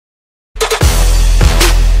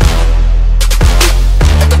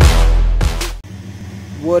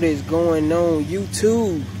What is going on,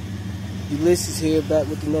 YouTube? Ulysses here, back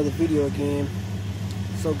with another video again.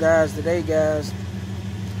 So guys, today guys,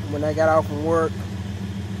 when I got off from work,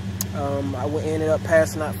 I ended up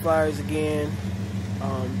passing out flyers again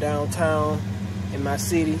downtown in my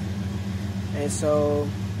city. And so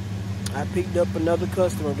I picked up another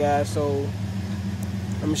customer, guys. So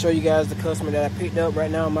I'm gonna show you guys the customer that I picked up.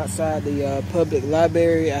 Right now I'm outside the public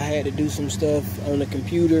library. I had to do some stuff on the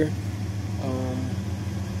computer.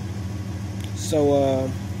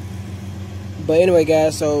 But anyway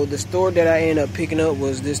guys, so the store that I ended up picking up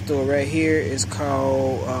was this store right here. It's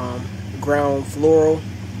called Ground Floral.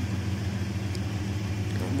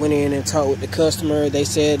 Went in and talked with the customer. They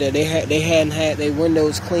said that they hadn't had their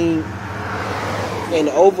windows cleaned in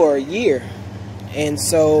over a year. And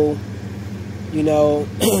so, you know,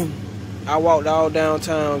 I walked all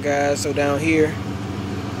downtown, guys, so down here.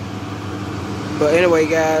 But anyway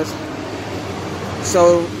guys,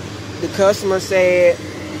 so the customer said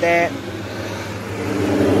that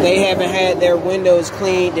they haven't had their windows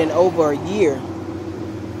cleaned in over a year.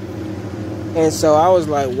 And so I was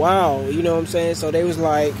like, wow, you know what I'm saying? So they was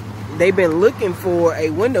like, they've been looking for a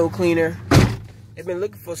window cleaner. They've been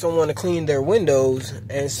looking for someone to clean their windows.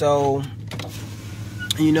 And so,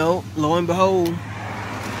 you know, lo and behold,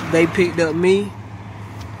 they picked up me.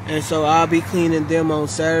 And so I'll be cleaning them on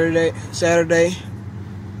Saturday.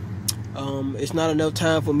 It's not enough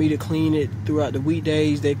time for me to clean it throughout the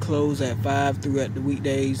weekdays. They close at 5 throughout the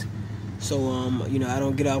weekdays. So, you know, I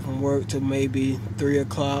don't get out from work till maybe 3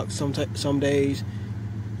 o'clock some days.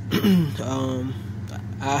 I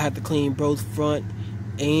have to clean both front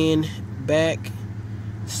and back.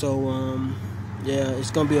 So, yeah,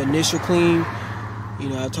 it's going to be an initial clean. You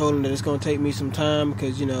know, I told them that it's going to take me some time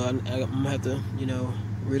because, you know, I'm going to have to, you know,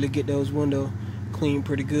 really get those windows cleaned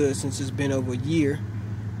pretty good since it's been over a year.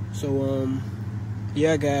 So,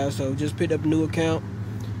 yeah, guys, so just picked up a new account.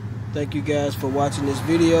 Thank you guys for watching this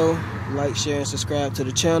video. Like, share, and subscribe to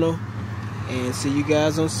the channel. And see you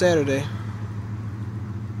guys on Saturday.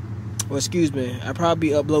 Well, excuse me, I'll probably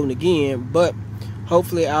be uploading again, but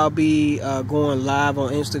hopefully I'll be going live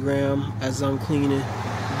on Instagram as I'm cleaning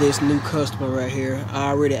this new customer right here. I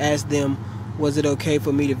already asked them, was it okay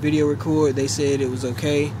for me to video record? They said it was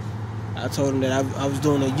okay. I told them that I was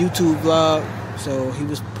doing a YouTube vlog, so he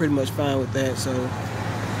was pretty much fine with that. So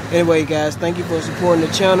anyway guys, thank you for supporting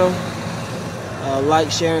the channel.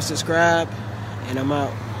 Like, share, and subscribe, and I'm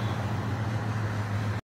out.